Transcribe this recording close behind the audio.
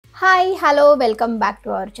Hi, hello, welcome back to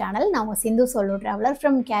our channel. நான் Sindhu Solo Traveller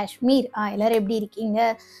from Kashmir. எல்லாரும் எப்படி இருக்கீங்க?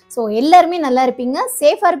 ஸோ எல்லாருமே நல்லா இருப்பீங்க,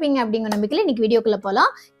 சேஃபாக இருப்பீங்க அப்படிங்கிற நம்பிக்கையில் இன்னைக்கு வீடியோக்குள்ளே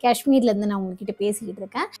போகலாம். காஷ்மீர்லேருந்து நான் உங்ககிட்ட பேசிக்கிட்டு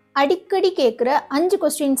இருக்கேன். அடிக்கடி கேட்குற 5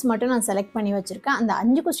 கொஸ்டின்ஸ் மட்டும் நான் செலக்ட் பண்ணி வச்சுருக்கேன். அந்த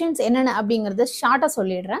 5 கொஸ்டின்ஸ் என்னென்ன அப்படிங்கிறத ஷார்ட்டாக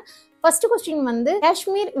சொல்லிடுறேன். ஃபர்ஸ்ட் கொஸ்டின் வந்து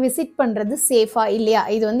காஷ்மீர் விசிட் பண்ணுறது சேஃபா இல்லையா,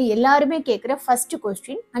 இது வந்து எல்லாருமே கேட்குற first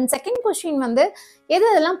question. And second question வந்து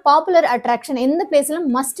எதெல்லாம் பாப்புலர் அட்ராக்ஷன், எந்த பிளேஸ்லாம்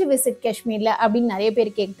மஸ்ட் விசிட் காஷ்மீரில் அப்படின்னு நிறைய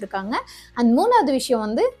பேர் கேட்டுருக்காங்க. அண்ட் மூணாவது விஷயம்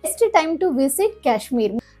வந்து best time to visit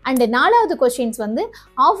Kashmir. And நாலாவது கொஸ்டின்ஸ் வந்து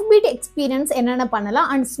ஆஃப் பீட் எக்ஸ்பீரியன்ஸ் என்னென்ன பண்ணலாம்,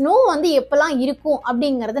 அண்ட் ஸ்னோ வந்து எப்போல்லாம் இருக்கும்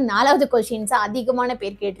அப்படிங்கிறது நாலாவது கொஸ்டின்ஸாக அதிகமான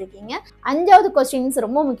பேர் கேட்டிருக்கீங்க. அஞ்சாவது கொஸ்டின்ஸ்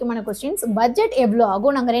ரொம்ப முக்கியமான கொஸ்டின்ஸ், பட்ஜெட் எவ்வளோ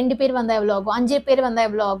ஆகும், நாங்கள் 2 பேர் வந்தால் எவ்வளோ ஆகும், 5 பேர் வந்தால்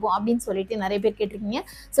எவ்வளோ ஆகும் அப்படின்னு சொல்லிட்டு நிறைய பேர் கேட்டிருக்கீங்க.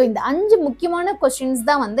 ஸோ இந்த 5 முக்கியமான கொஸ்டின்ஸ்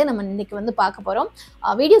தான் வந்து நம்ம இன்னைக்கு வந்து பார்க்க போகிறோம்.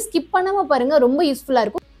 வீடியோ ஸ்கிப் பண்ணாமல் பாருங்கள், ரொம்ப யூஸ்ஃபுல்லாக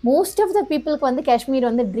இருக்கும். மோஸ்ட் ஆஃப் த பீப்புளுக்கு வந்து காஷ்மீர்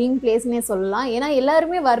வந்து ட்ரீம் பிளேஸ்னே சொல்லலாம். ஏன்னா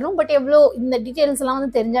எல்லாருமே வரணும், பட் எவ்வளோ இந்த டீட்டெயில்ஸ் எல்லாம்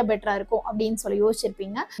வந்து தெரிஞ்சால் பெட்டராக இருக்கும் அப்படின்னு சொல்லி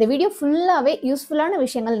யோசிச்சிருப்பீங்க. இந்த வீடியோ ஃபுல்லாகவே யூஸ்ஃபுல்லான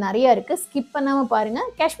விஷயங்கள் நிறையா இருக்குது, ஸ்கிப் பண்ணாமல் பாருங்கள்.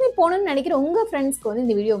 காஷ்மீர் போகணுன்னு நினைக்கிற உங்கள் ஃப்ரெண்ட்ஸ்க்கு வந்து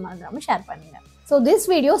இந்த வீடியோ மறந்துடாமல் ஷேர் பண்ணுங்கள். So this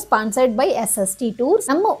video sponsored by SST Tours.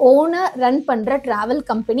 நம்ம ஓனர் ரன் பண்ற travel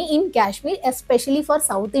company in Kashmir, especially for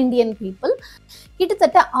south Indian people.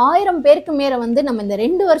 கிட்டத்தட்ட 1000 பேருக்கு மேல வந்து நம்ம இந்த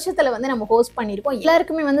 2 வருஷத்துல வந்து நம்ம ஹோஸ்ட் பண்ணியிருக்கோம்.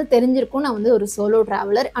 எல்லாருக்குமே வந்து தெரிஞ்சிருக்கும் நான் வந்து ஒரு சோலோ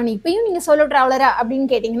டிராவலர். ஆனால் இப்பயும் நீங்க சோலோ டிராவலரா அப்படின்னு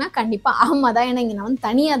கேட்டிங்கன்னா கண்டிப்பா ஆமா தான். ஏன்னா இங்கே நான் வந்து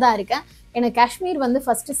தனியாக தான் இருக்கேன். எனக்கு காஷ்மீர் வந்து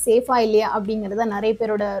ஃபர்ஸ்ட் சேஃபா இல்லையா அப்படிங்கிறத நிறைய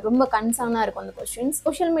பேரோட ரொம்ப கன்சர்னாக இருக்கும் அந்த கொஸ்டின்ஸ்.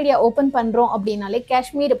 சோஷியல் மீடியா ஓப்பன் பண்ணுறோம் அப்படின்னாலே,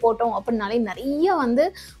 காஷ்மீர் போட்டோம் அப்படின்னாலே நிறைய வந்து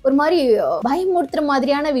ஒரு மாதிரி பயமுறுத்துற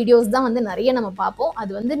மாதிரியான வீடியோஸ் தான் வந்து நிறைய நம்ம பார்ப்போம்.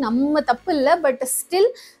 அது வந்து நம்ம தப்பு இல்லை, பட் ஸ்டில்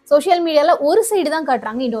சோஷியல் மீடியாவில் ஒரு சைடு தான்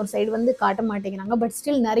காட்டுறாங்க, இன்னொரு சைடு வந்து காட்ட மாட்டேங்கிறாங்க. பட்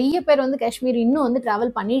ஸ்டில் நிறைய பேர் வந்து காஷ்மீர் இன்னும் வந்து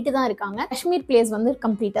ட்ராவல் பண்ணிட்டு தான் இருக்காங்க. காஷ்மீர் பிளேஸ் வந்து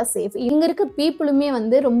கம்ப்ளீட்டாக சேஃப். இங்கே இருக்க பீப்புளுமே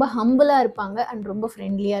வந்து ரொம்ப ஹம்பிளாக இருப்பாங்க அண்ட் ரொம்ப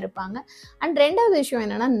ஃப்ரெண்ட்லியாக இருப்பாங்க. அண்ட் ரெண்டாவது விஷயம்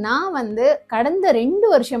என்னன்னா, நான் வந்து கடந்த 2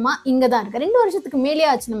 வருஷமா இங்கே தான் இருக்கேன். 2 வருஷத்துக்கு மேலே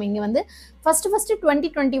ஆச்சு நம்ம இங்கே வந்து. ஃபர்ஸ்ட்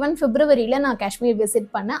 2021 பிப்ரவரியில் நான் காஷ்மீர்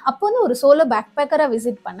விசிட் பண்ணேன். அப்போ வந்து ஒரு சோலோ பேக் பேக்கராக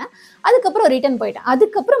விசிட் பண்ணேன். அதுக்கப்புறம் ரிட்டர்ன் போயிட்டேன்.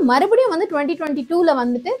 அதுக்கப்புறம் மறுபடியும் வந்து 2022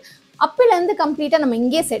 வந்துட்டு அப்போலேருந்து கம்ப்ளீட்டாக நம்ம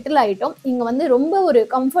இங்கேயே செட்டில் ஆகிட்டோம். இங்கே வந்து ரொம்ப ஒரு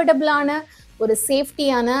கம்ஃபர்டபுளான, ஒரு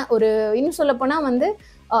சேஃப்டியான, ஒரு இன்னும் சொல்லப்போனால் வந்து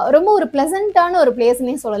ரொம்ப ஒரு ப்ளசண்ட்டான ஒரு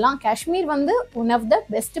பிளேஸ்னே சொல்லலாம். காஷ்மீர் வந்து one of the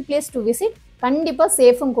best place to visit. கண்டிப்பாக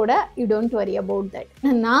சேஃபும் கூட. You don't worry about that.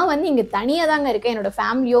 நான் வந்து இங்கே தனியாக தாங்க இருக்கேன். என்னோட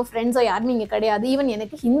ஃபேமிலியோ ஃப்ரெண்ட்ஸோ யாருமே இங்கே கிடையாது. ஈவன்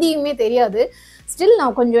எனக்கு ஹிந்தியுமே தெரியாது. ஸ்டில்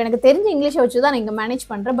நான் கொஞ்சம் எனக்கு தெரிஞ்ச இங்கிலீஷை வச்சு தான் நான் இங்கே மேனேஜ்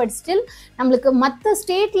பண்ணுறேன். பட் ஸ்டில் நம்மளுக்கு மற்ற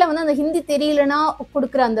ஸ்டேட்டில் வந்து அந்த ஹிந்தி தெரியலனா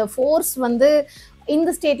கொடுக்குற அந்த ஃபோர்ஸ் வந்து இந்த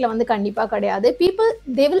ஸ்டேட்ல வந்து கண்டிப்பாக கிடையாது. People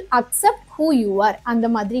they will accept who you are. அந்த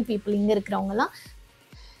மாதிரி பீப்புள் இங்கே இருக்கிறவங்கலாம்.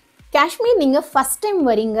 காஷ்மீர் நீங்கள் ஃபஸ்ட் டைம்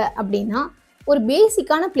வரீங்க அப்படின்னா ஒரு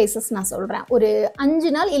பேசிக்கான பிளேசஸ் நான் சொல்கிறேன். ஒரு 5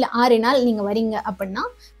 நாள் இல்லை 6 நாள் நீங்கள் வரீங்க அப்படின்னா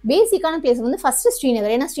பேசிக்கான பிளேஸ் வந்து ஃபஸ்ட்டு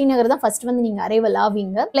ஸ்ரீநகர். ஏன்னா ஸ்ரீநகர் தான் ஃபஸ்ட் வந்து நீங்கள் அரைவல்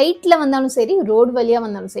ஆவீங்க. ஃப்ளைட்டில் வந்தாலும் சரி, ரோடு வழியாக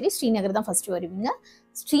வந்தாலும் சரி, ஸ்ரீநகர் தான் ஃபஸ்ட்டு வருவீங்க.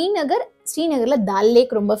 ஸ்ரீநகரில் தால்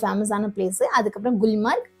லேக் ரொம்ப ஃபேமஸான பிளேஸு. அதுக்கப்புறம்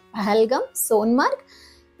குல்மார்க், பஹல்காம், சோன்மார்க்.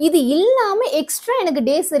 இது இல்லாமல் எக்ஸ்ட்ரா எனக்கு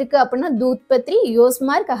டேஸ் இருக்குது அப்படின்னா தூத்பத்ரி,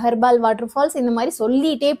 யோஸ்மார்க், அஹர்பால் வாட்டர் ஃபால்ஸ், இந்த மாதிரி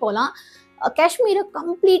சொல்லிகிட்டே போகலாம். காஷ்மீரை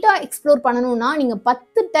கம்ப்ளீட்டாக எக்ஸ்ப்ளோர் பண்ணணும்னா நீங்கள்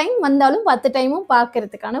 10 டைம் வந்தாலும் 10 டைமும்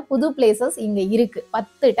பார்க்கறதுக்கான புது பிளேசஸ் இங்கே இருக்குது.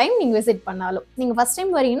 10 டைம் நீங்கள் விசிட் பண்ணாலும். நீங்கள் ஃபஸ்ட்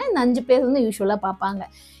டைம் வரீங்கன்னா இந்த 5 பிளேஸ் வந்து யூஸ்வலாக பார்ப்பாங்க.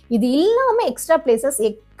 இது இல்லாமல் எக்ஸ்ட்ரா பிளேசஸ்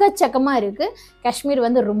எக்கச்சக்கமாக இருக்குது. காஷ்மீர்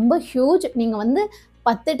வந்து ரொம்ப ஹியூஜ். நீங்கள் வந்து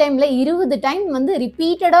 10 டைமில் 20 டைம் வந்து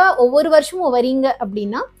ரிப்பீட்டடாக ஒவ்வொரு வருஷமும் வரீங்க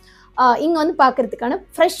அப்படின்னா இங்கே வந்து பார்க்கறதுக்கான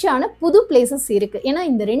ஃப்ரெஷ்ஷான புது பிளேசஸ் இருக்குது. ஏன்னா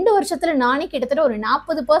இந்த 2 வருஷத்தில் நானே கிட்டத்தட்ட ஒரு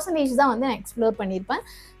 40% தான் வந்து நான் எக்ஸ்ப்ளோர் பண்ணியிருப்பேன்.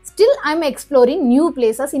 Still I am exploring new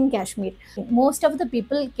places in Kashmir. Most of the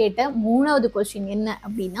people கேட்ட 3வது கொஸ்டின் என்ன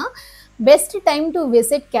அப்படின்னா, best time to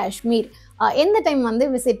visit Kashmir. எந்த டைம் வந்து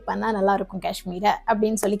விசிட் பண்ணால் நல்லாயிருக்கும் காஷ்மீரை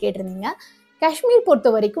அப்படின்னு சொல்லி கேட்டிருந்தீங்க. காஷ்மீர் பொறுத்த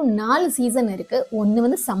வரைக்கும் 4 சீசன் இருக்குது. ஒன்று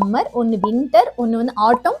வந்து சம்மர், ஒன்று வின்டர், ஒன்று வந்து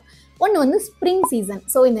ஆட்டம், ஒன்று வந்து ஸ்ப்ரிங் சீசன்.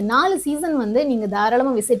 ஸோ இந்த 4 சீசன் வந்து நீங்கள்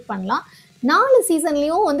தாராளமாக விசிட் பண்ணலாம். 4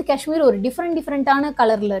 சீசன்லேயும் வந்து காஷ்மீர் ஒரு டிஃப்ரெண்ட்டான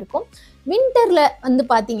கலரில் இருக்கும். வின்டரில் வந்து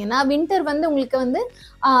பார்த்தீங்கன்னா, வின்டர் வந்து உங்களுக்கு வந்து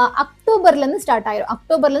அக்டோபர்லேருந்து ஸ்டார்ட் ஆகிடும்.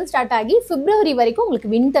 அக்டோபர்லேருந்து ஸ்டார்ட் ஆகி பிப்ரவரி வரைக்கும்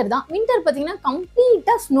உங்களுக்கு வின்டர் தான். வின்டர் பார்த்தீங்கன்னா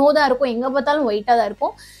கம்ப்ளீட்டாக ஸ்னோ தான் இருக்கும். எங்கே பார்த்தாலும் ஒயிட்டாக தான்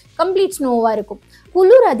இருக்கும். கம்ப்ளீட் ஸ்னோவாக இருக்கும்.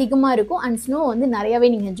 குளிர் அதிகமாக இருக்கும் அண்ட் ஸ்னோ வந்து நிறையாவே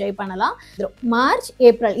நீங்கள் என்ஜாய் பண்ணலாம். மார்ச்,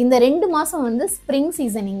 ஏப்ரல் இந்த 2 மாதம் வந்து ஸ்ப்ரிங்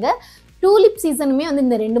சீசன். இங்கே டூலிப் சீசனுமே வந்து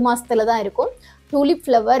இந்த 2 மாதத்துல தான் இருக்கும். டூலிப்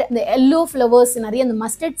ஃப்ளவர், இந்த எல்லோ ஃப்ளவர்ஸ் நிறைய, அந்த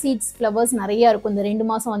மஸ்டர்ட் சீட்ஸ் ஃப்ளவர்ஸ் நிறையா இருக்கும். இந்த 2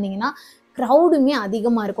 மாதம் வந்தீங்கன்னா க்ரௌடுமே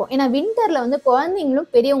அதிகமாக இருக்கும். ஏன்னா வின்டரில் வந்து குழந்தைங்களும்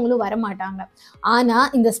பெரியவங்களும் வரமாட்டாங்க.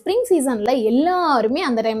 ஆனால் இந்த ஸ்ப்ரிங் சீசனில் எல்லாருமே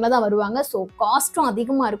அந்த டைமில் தான் வருவாங்க. ஸோ காஸ்ட்டும்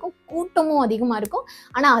அதிகமாக இருக்கும், கூட்டமும் அதிகமாக இருக்கும்.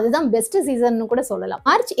 ஆனால் அதுதான் பெஸ்ட்டு சீசன்னு கூட சொல்லலாம்.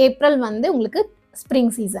 மார்ச், ஏப்ரல் வந்து உங்களுக்கு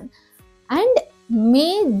spring season. And May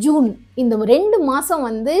June இந்த 2 மாதம்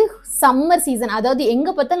வந்து சம்மர் சீசன். அதாவது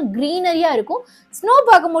எங்கே பார்த்தாலும் க்ரீனரியாக இருக்கும். ஸ்னோ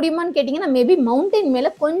பார்க்க முடியுமான்னு கேட்டிங்கன்னா மேபி மவுண்டைன் மேலே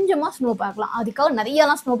கொஞ்சமாக ஸ்னோ பார்க்கலாம். அதுக்காக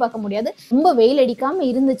நிறையாலாம் ஸ்னோ பார்க்க முடியாது. ரொம்ப வெயில் அடிக்காமல்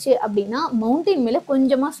இருந்துச்சு அப்படின்னா மவுண்டைன் மேலே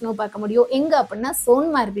கொஞ்சமாக ஸ்னோ பார்க்க முடியும். எங்கே அப்படின்னா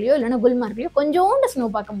சோன்மார்க்லையோ இல்லைன்னா குல்மார்க்லையோ கொஞ்சோண்டு ஸ்னோ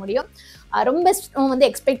பார்க்க முடியும். ரொம்ப ஸ்னோ வந்து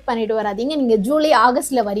எக்ஸ்பெக்ட் பண்ணிட்டு வராதிங்க. நீங்கள் ஜூலை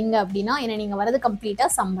ஆகஸ்ட்டில் வரீங்க அப்படின்னா, ஏன்னா நீங்கள் வரது கம்ப்ளீட்டாக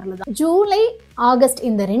சம்மரில் தான். ஜூலை ஆகஸ்ட்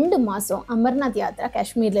இந்த 2 மாதம் அமர்நாத் யாத்ரா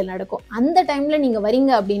காஷ்மீரில் நடக்கும். அந்த டைமில் நீங்கள்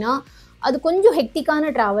வரீங்க அப்படின்னா அது கொஞ்சம்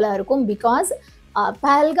ஹெக்டிக்கான ட்ராவலாக இருக்கும். பிகாஸ்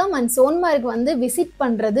பஹல்காம் அண்ட் சோன்மார்க் வந்து விசிட்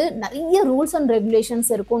பண்ணுறது நிறைய ரூல்ஸ் அண்ட் ரெகுலேஷன்ஸ்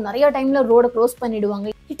இருக்கும். நிறைய டைமில் ரோடை க்ளோஸ் பண்ணிவிடுவாங்க.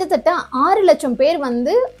 கிட்டத்தட்ட 6 லட்சம் பேர்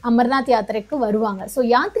வந்து அமர்நாத் யாத்திரைக்கு வருவாங்க. ஸோ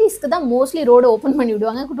யாத்ரீஸ்க்கு தான் மோஸ்ட்லி ரோடு ஓப்பன் பண்ணி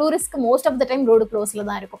விடுவாங்க. டூரிஸ்ட்க்கு most of the time road க்ளோஸில்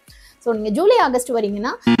தான் இருக்கும். ஸோ நீங்கள் ஜூலை ஆகஸ்ட்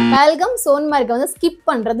வரீங்கன்னா பஹல்காம் சோன்மார்க்கை வந்து ஸ்கிப்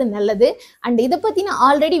பண்ணுறது நல்லது. அண்ட் இதை பற்றி நான்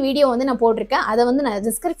ஆல்ரெடி வீடியோ வந்து நான் போட்டிருக்கேன். அதை வந்து நான்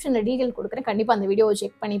டிஸ்கிரிப்ஷனில் டீட்டெயில் கொடுக்குறேன். கண்டிப்பாக அந்த வீடியோவை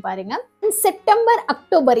செக் பண்ணி பாருங்கள். செப்டம்பர்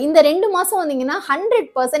அக்டோபர் இந்த 2 மாதம் வந்தீங்கன்னா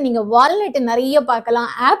 100% நீங்கள் வால்நட் நிறைய பார்க்கலாம்,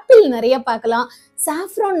 ஆப்பிள் நிறைய பார்க்கலாம்,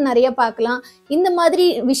 சாஃப்ரான் நிறைய பார்க்கலாம், இந்த மாதிரி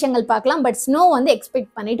விஷயங்கள் பார்க்கலாம். பட் ஸ்னோ வந்து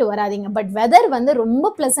எக்ஸ்பெக்ட் பண்ணிட்டு வராதிங்க. பட் வெதர் வந்து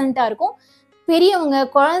ரொம்ப ப்ளசண்ட்டாக இருக்கும். பெரியவங்க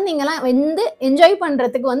குழந்தைங்கலாம் வந்து என்ஜாய்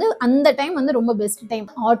பண்ணுறதுக்கு வந்து அந்த டைம் வந்து ரொம்ப best time.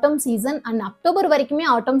 Atom season and October வரைக்குமே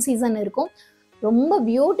ஆட்டம் சீசன் இருக்கும். ரொம்ப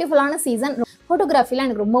பியூட்டிஃபுல்லான சீசன். ஃபோட்டோகிராஃபிலாம்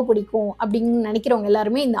எனக்கு ரொம்ப பிடிக்கும் அப்படின்னு நினைக்கிறவங்க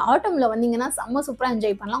எல்லாருமே இந்த ஆட்டமில் வந்தீங்கன்னா செம்ம சூப்பராக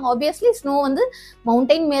என்ஜாய் பண்ணலாம். ஆப்வியஸ்லி ஸ்னோ வந்து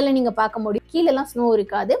மவுண்டைன் மேலே நீங்கள் பார்க்க முடியும், கீழெல்லாம் ஸ்னோ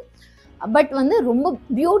இருக்காது. பட் வந்து ரொம்ப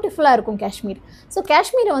பியூட்டிஃபுல்லாக இருக்கும் காஷ்மீர். ஸோ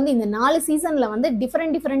காஷ்மீரை வந்து இந்த 4 சீசனில் வந்து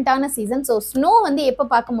டிஃப்ரெண்ட்டான சீசன். ஸோ ஸ்னோ வந்து எப்போ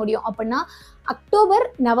பார்க்க முடியும் அப்படின்னா October,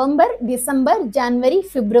 November, December, January,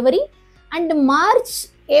 February and March,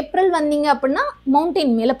 April வந்தீங்க அப்படின்னா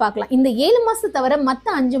மவுண்டைன் மேலே பார்க்கலாம். இந்த 7 மாதத்தை தவிர மற்ற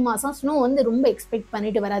 5 மாதம் ஸ்னோ வந்து ரொம்ப எக்ஸ்பெக்ட்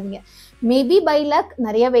பண்ணிட்டு வராதிங்க. மேபி பை லக்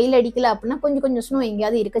நிறைய வெயில் அடிக்கல அப்படின்னா கொஞ்சம் ஸ்னோ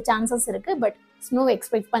எங்கேயாவது இருக்க சான்சஸ் இருக்குது. பட் ஸ்னோவை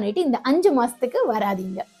எக்ஸ்பெக்ட் பண்ணிவிட்டு இந்த 5 மாதத்துக்கு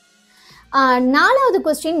வராதிங்க. 4வது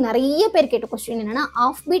கொஸ்டின் நிறைய பேர் கேட்ட கொஸ்டின் என்னென்னா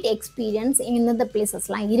ஆஃப் பீட் எக்ஸ்பீரியன்ஸ் எந்தெந்த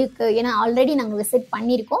பிளேசஸ்லாம் இருக்குது. ஏன்னா ஆல்ரெடி நாங்கள் விசிட்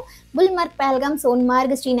பண்ணியிருக்கோம். குல்மார்க், பஹல்காம்,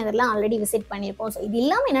 சோன்மார்க், ஸ்ரீநகர்லாம் ஆல்ரெடி விசிட் பண்ணியிருக்கோம். ஸோ இது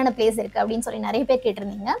இல்லாமல் என்னென்ன பிளேஸ் இருக்குது அப்படின்னு சொல்லி நிறைய பேர்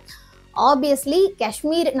கேட்டிருந்தீங்க. ஆப்வியஸ்லி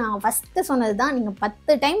காஷ்மீர் நான் ஃபஸ்ட்டு சொன்னது தான். நீங்கள்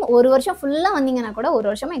 10 டைம் ஒரு வருஷம் ஃபுல்லாக வந்தீங்கன்னா கூட ஒரு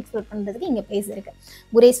வருஷமாக எக்ஸ்ப்ளோர் பண்ணுறதுக்கு இங்கே பிளேஸ் இருக்குது.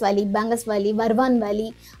 குரேஸ் வேலி, பங்கஸ் வேலி, வர்வான் வேலி,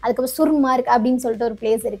 அதுக்கப்புறம் சுர்மார்க் அப்படின்னு சொல்லிட்டு ஒரு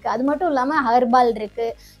பிளேஸ் இருக்குது. அது மட்டும் இல்லாமல் ஹர்பால் இருக்குது,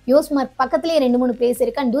 யோஸ்மார்க் பக்கத்துலேயே 2-3 பிளேஸ்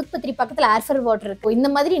இருக்குது. அண்ட் தூத்பத்ரி பக்கத்தில் ஏர்ஃபர் வாட்டர் இருக்குது.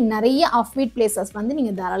 இந்த மாதிரி நிறைய ஆஃப் பீட் பிளேசஸ் வந்து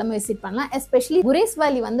நீங்கள் தாராளமாக விசிட் பண்ணலாம். எஸ்பெஷலி குரேஸ்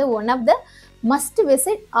வேலி வந்து one of the must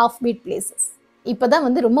visit of beat places. இப்போ தான்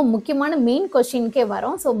வந்து ரொம்ப முக்கியமான மெயின் கொஸ்டினுக்கே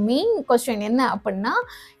வரும். ஸோ மெயின் கொஸ்டின் என்ன அப்படின்னா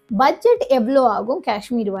பட்ஜெட் எவ்வளோ ஆகும்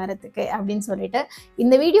காஷ்மீர் வரத்துக்கு அப்படின்னு சொல்லிட்டு.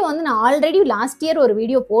 இந்த வீடியோ வந்து நான் ஆல்ரெடி லாஸ்ட் இயர் ஒரு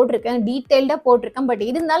வீடியோ போட்டிருக்கேன், டீட்டெயில்டாக போட்டிருக்கேன். பட்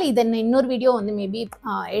இருந்தாலும் இதை நான் இன்னொரு வீடியோ வந்து மேபி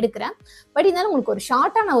எடுக்கிறேன். பட் இருந்தாலும் உங்களுக்கு ஒரு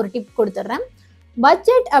ஷார்ட்டாக நான் ஒரு டிப் கொடுத்துட்றேன்.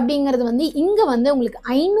 பட்ஜெட் அப்படிங்கிறது வந்து இங்கே வந்து உங்களுக்கு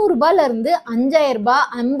 500 ரூபாயிலிருந்து 5000 ரூபாய்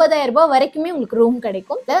 50,000 ரூபாய் வரைக்குமே உங்களுக்கு ரூம்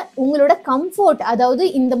கிடைக்கும். உங்களோட கம்ஃபர்ட், அதாவது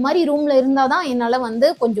இந்த மாதிரி ரூமில் இருந்தால் தான் என்னால் வந்து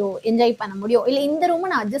கொஞ்சம் என்ஜாய் பண்ண முடியும், இல்லை இந்த ரூமை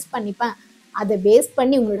நான் அட்ஜஸ்ட் பண்ணிப்பேன், அதை பேஸ்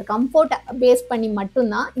பண்ணி உங்களோட கம்ஃபர்ட்டை பேஸ் பண்ணி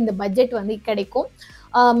மட்டும்தான் இந்த பட்ஜெட் வந்து கிடைக்கும்.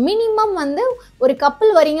 மினிமம் வந்து ஒரு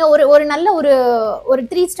கப்பல் வரீங்க, ஒரு நல்ல ஒரு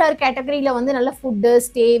 3 ஸ்டார் கேட்டகரியில் வந்து நல்ல food,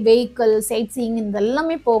 stay, vehicle, side seeing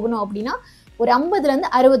இதெல்லாமே போகணும் அப்படின்னா ஒரு 50,000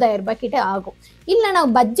 60,000 ரூபாய் கிட்ட ஆகும். இல்லை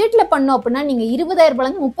நான் பட்ஜெட்டில் பண்ணோம் அப்படின்னா நீங்கள் 20,000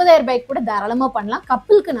 ரூபாய்லேருந்து 30,000 ரூபாய்க்கு கூட தாராளமாக பண்ணலாம்.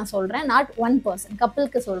 கப்பலுக்கு நான் சொல்கிறேன், நாட் 1 பர்சன்,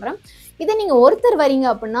 கப்பலுக்கு சொல்கிறேன். இதே நீங்கள் ஒருத்தர் வரீங்க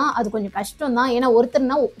அப்படின்னா அது கொஞ்சம் கஷ்டம் தான். ஏன்னா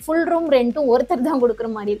ஒருத்தர்னா ஃபுல் ரூம் ரெண்ட்டும் ஒருத்தர் தான் கொடுக்குற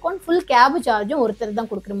மாதிரி இருக்கும், ஃபுல் கேபு சார்ஜும் ஒருத்தர்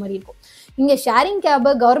தான் கொடுக்குற மாதிரி இருக்கும். இங்கே ஷேரிங்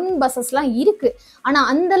கேபு, கவர்மெண்ட் பஸ்ஸஸ்லாம் இருக்குது. ஆனால்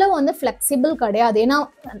அந்தளவு வந்து ஃப்ளெக்சிபிள் கிடையாது. ஏன்னா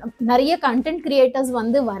நிறைய கண்டென்ட் கிரியேட்டர்ஸ்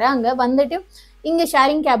வந்து வராங்க, வந்துட்டு இங்கே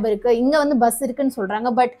ஷேரிங் கேப் இருக்குது, இங்கே வந்து பஸ் இருக்குன்னு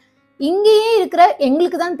சொல்கிறாங்க. பட் இங்கேயே இருக்கிற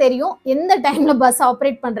எங்களுக்கு தான் தெரியும் எந்த டைமில் பஸ்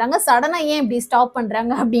ஆப்ரேட் பண்ணுறாங்க, சடனாக ஏன் இப்படி ஸ்டாப்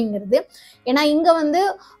பண்ணுறாங்க அப்படிங்கிறது. ஏன்னா இங்கே வந்து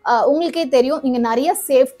உங்களுக்கே தெரியும் இங்கே நிறைய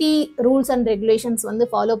சேஃப்டி ரூல்ஸ் அண்ட் ரெகுலேஷன்ஸ் வந்து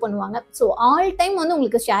ஃபாலோ பண்ணுவாங்க. ஸோ ஆல் டைம் வந்து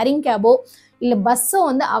உங்களுக்கு ஷேரிங் கேபோ இல்லை பஸ்ஸோ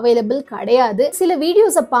வந்து அவைலபிள் கிடையாது. சில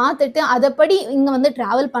வீடியோஸை பார்த்துட்டு அதைப்படி இங்கே வந்து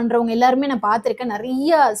ட்ராவல் பண்ணுறவங்க எல்லாருமே நான் பார்த்துருக்கேன்,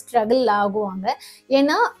 நிறைய ஸ்ட்ரகிள் ஆகுவாங்க.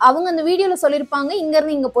 ஏன்னா அவங்க அந்த வீடியோவில் சொல்லியிருப்பாங்க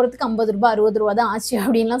இங்கேருந்து இங்கே போகிறதுக்கு 50 ரூபா 60 ரூபா தான் ஆச்சு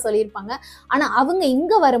அப்படின்லாம் சொல்லியிருப்பாங்க. ஆனால் அவங்க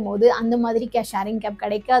இங்கே வரும்போது அந்த மாதிரி ஷேரிங் கேப்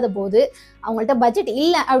கிடைக்காத போது, அவங்கள்ட்ட பட்ஜெட்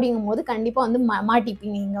இல்லை அப்படிங்கும் போது கண்டிப்பாக வந்து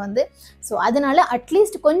மாட்டிப்பீங்க இங்கே வந்து. ஸோ அதனால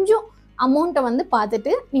அட்லீஸ்ட் கொஞ்சம் அமௌண்ட்டை வந்து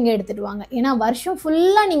பார்த்துட்டு நீங்கள் எடுத்துகிட்டு வாங்க. ஏன்னா வருஷம்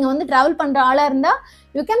ஃபுல்லாக நீங்கள் வந்து ட்ராவல் பண்ணுற ஆளாக இருந்தால்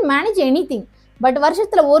you can manage any thing. But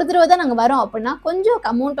வருஷத்தில் ஒரு தடவை தான் நாங்கள் வரோம் அப்படின்னா கொஞ்சம்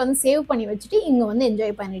அமௌண்ட் வந்து சேவ் பண்ணி வச்சுட்டு இங்கே வந்து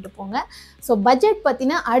என்ஜாய் பண்ணிட்டு போங்க. ஸோ பட்ஜெட்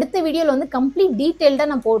பற்றினா அடுத்த வீடியோவில் வந்து கம்ப்ளீட்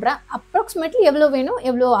டீட்டெயில்டாக நான் போடுறேன். அப்ராக்சிமேட்லி எவ்வளோ வேணும்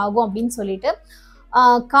எவ்வளோ ஆகும் அப்படின்னு சொல்லிட்டு.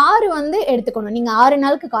 கார் வந்து எடுத்துக்கணும். நீங்கள் 6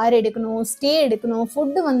 நாளுக்கு கார் எடுக்கணும், ஸ்டே எடுக்கணும்,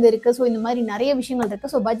 ஃபுட்டு வந்து இருக்குது. ஸோ இந்த மாதிரி நிறைய விஷயங்கள்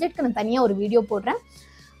இருக்குது. ஸோ பட்ஜெட்க்கு நான் தனியாக ஒரு வீடியோ போடுறேன்.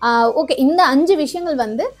 ஓகே, இந்த 5 விஷயங்கள்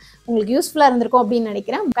வந்து உங்களுக்கு யூஸ்ஃபுல்லாக இருந்திருக்கும் அப்படின்னு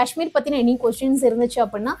நினைக்கிறேன். காஷ்மீர் பற்றின எனி கொஸ்டின்ஸ் இருந்துச்சு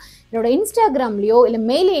அப்படின்னா என்னோட இன்ஸ்டாகிராம்லேயோ இல்லை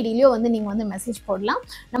மெயில் ஐடியிலையோ வந்து நீங்கள் வந்து மெசேஜ் போடலாம்.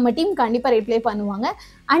 நம்ம டீம் கண்டிப்பாக ரிப்ளை பண்ணுவாங்க.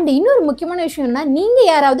 அண்ட் இன்னொரு முக்கியமான விஷயம்னா, நீங்கள்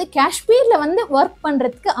யாராவது காஷ்மீரில் வந்து ஒர்க்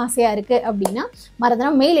பண்ணுறதுக்கு ஆசையாக இருக்குது அப்படின்னா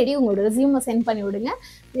மறந்துடாம மெயில் ஐடி உங்களோட ரெஸ்யூமை சென்ட் பண்ணி விடுங்க.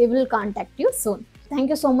 We will contact you soon. Thank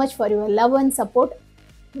you so much for your love and support.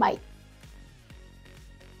 Bye.